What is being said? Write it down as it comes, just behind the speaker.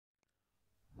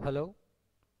Hello,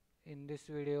 in this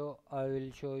video I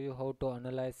will show you how to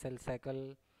analyze cell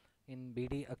cycle in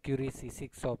BD Accuri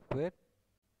C6 software.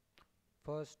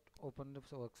 First open the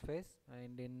workspace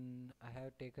and I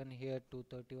have taken here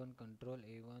 231 control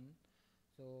A1.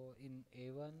 So in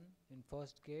A1 in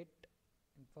first gate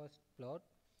in first plot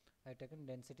I have taken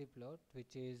density plot,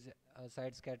 which is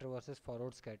side scatter versus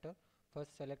forward scatter.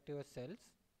 First select your cells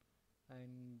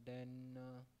and then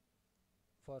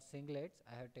for singlets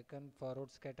I have taken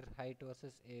forward scatter height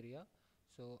versus area.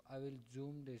 So I will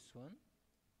zoom this one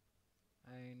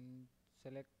and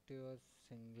select your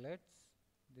singlets.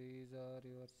 These are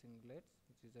your singlets,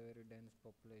 which is a very dense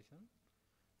population.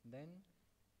 Then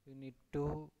you need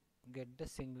to get the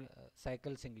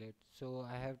cycle singlet. So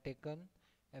I have taken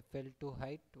FL2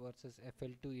 height versus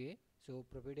FL2A. So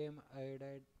propydium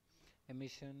iodide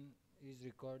emission is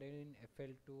recorded in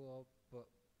FL2 of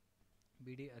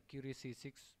BD Accuri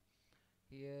C6.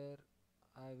 Here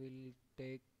I will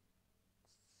take,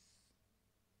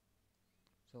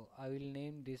 so I will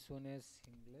name this one as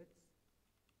singlets,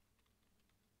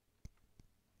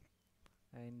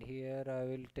 and here I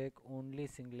will take only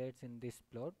singlets in this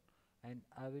plot and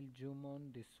I will zoom on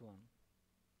this one.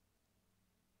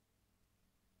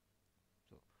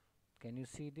 So can you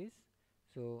see this?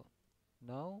 So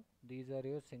now these are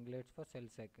your singlets for cell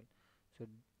cycle. So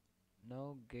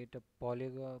now get a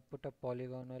polygon, put a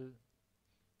polygonal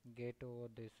gate over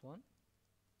this one.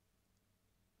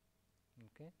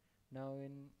 Okay, now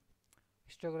in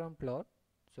histogram plot,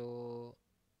 so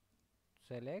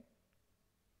select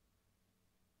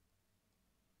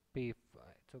P5.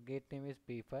 So gate name is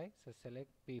P5. So select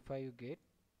P5 gate.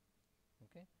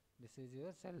 Okay, this is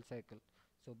your cell cycle.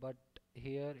 So but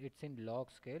here it's in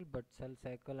log scale, but cell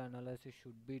cycle analysis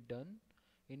should be done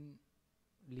in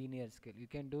linear scale. You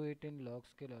can do it in log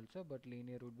scale also, but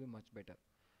linear would be much better.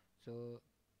 So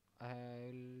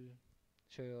I'll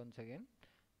show you once again.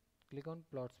 Click on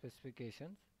plot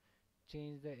specifications,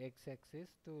 change the x-axis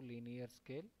to linear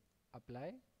scale,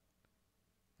 apply,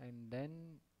 and then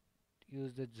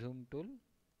use the zoom tool.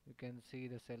 You can see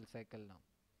the cell cycle now.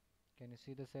 Can you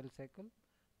see the cell cycle?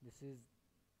 This is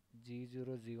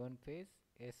G0 G1 phase,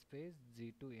 S phase,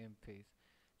 G2 M phase.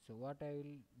 So what I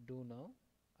will do now,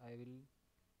 I will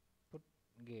put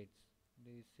gates.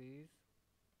 This is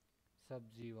sub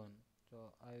G1. So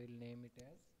I will name it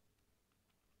as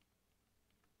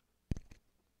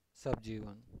sub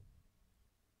G1.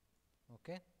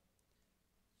 Okay.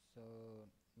 So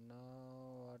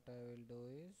now what I will do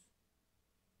is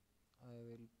I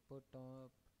will put a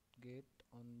gate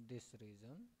on this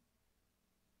region.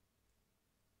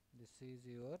 This is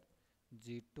your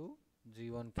G2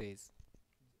 G1 phase.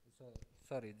 So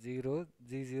sorry, G0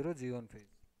 G1 phase.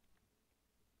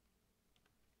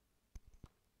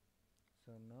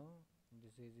 So now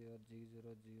this is your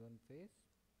G0 G1 phase.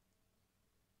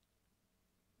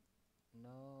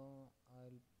 Now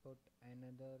I'll put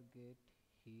another gate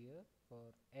here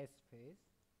for S phase.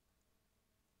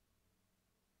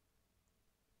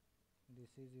 This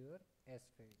is your S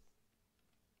phase.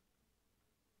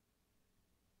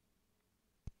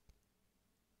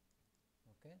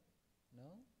 Okay.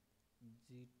 Now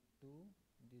G2,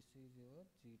 this is your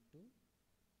G2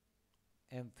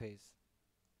 M phase.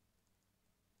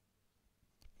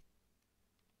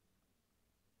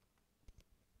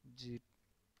 G2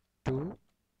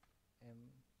 M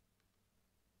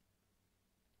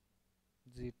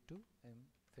G2 M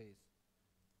phase.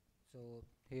 So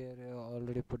here I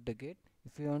already put the gate.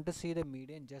 If you want to see the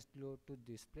median, just go to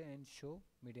display and show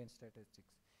median statistics.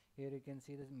 Here you can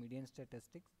see the median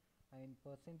statistics and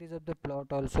percentage of the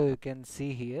plot also you can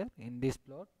see here in this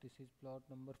plot. This is plot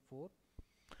number 4.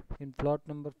 In plot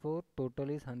number 4 total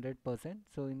is 100%.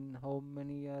 So in how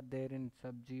many are there in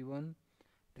sub G1?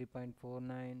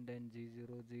 3.49, then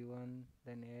G0 G1,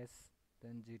 then S,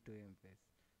 then G2M phase.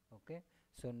 Okay,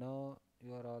 so now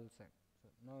you are all set. So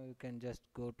now you can just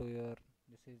go to your,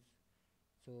 this is,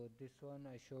 so this one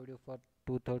I showed you for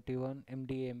 231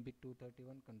 MD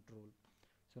 231 control.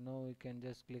 So now you can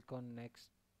just click on next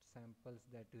samples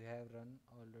that you have run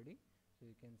already. So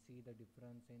you can see the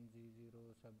difference in G0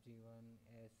 sub G1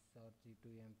 S or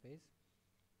G2M phase.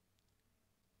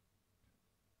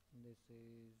 This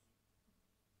is,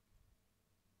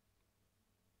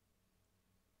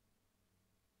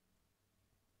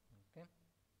 okay,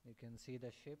 you can see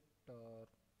the shift or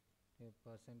your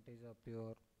percentage of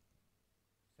your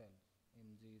cells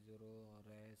in G0 or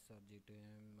S or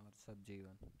G2M or sub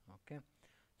G1. Okay,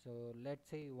 so let's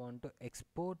say you want to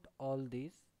export all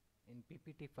these in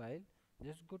PPT file.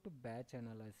 Just go to batch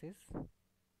analysis,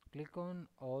 click on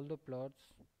all the plots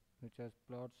which are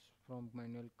plots from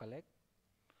manual collect,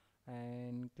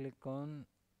 and click on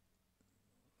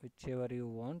whichever you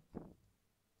want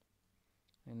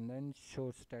and then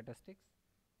show statistics.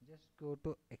 Just go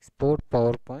to export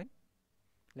PowerPoint.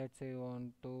 Let's say you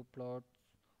want to plot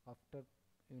after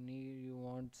you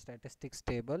want statistics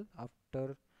table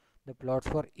after the plots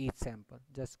for each sample.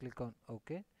 Just click on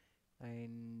OK,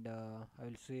 and I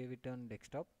will save it on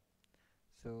desktop.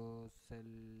 So cell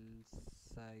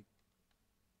cycle,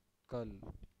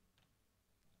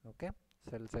 okay,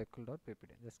 cell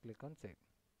cycle.ppt. Just click on save.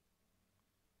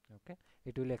 Okay,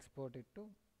 it will export it to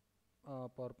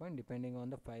PowerPoint. Depending on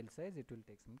the file size, it will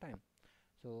take some time.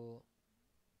 So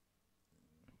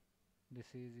this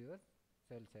is your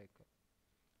cell cycle.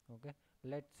 Okay,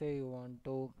 let's say you want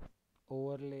to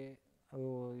overlay,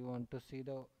 you want to see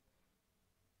the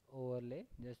overlay.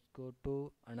 Just go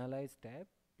to analyze tab,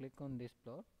 click on this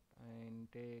plot and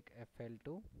take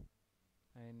FL2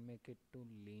 and make it to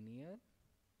linear.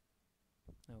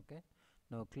 Okay,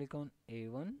 now click on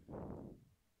A1.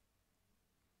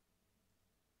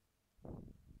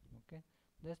 Okay,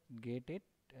 just get it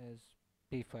as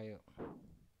P5.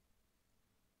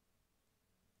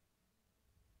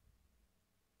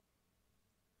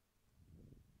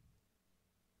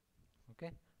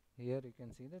 Okay, here you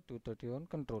can see the 231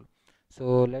 control.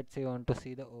 So let's say you want to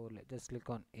see the overlay. Just click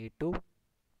on A2.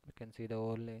 You can see the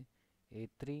overlay.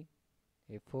 A3,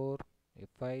 A4,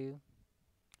 A5.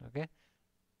 Okay,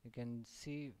 you can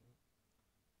see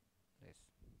this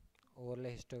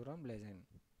overlay histogram legend.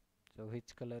 So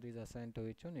which color is assigned to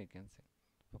which one, you can see.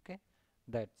 Okay,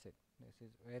 that's it. This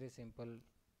is very simple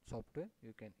software.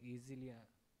 You can easily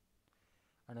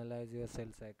analyze your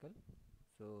cell cycle.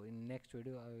 So in next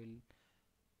video I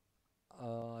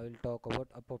will talk about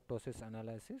apoptosis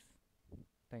analysis.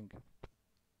 Thank you.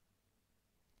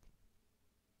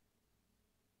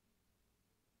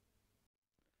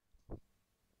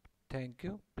 Thank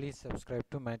you. Please subscribe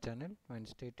to my channel and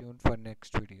stay tuned for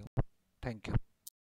next video. Thank you.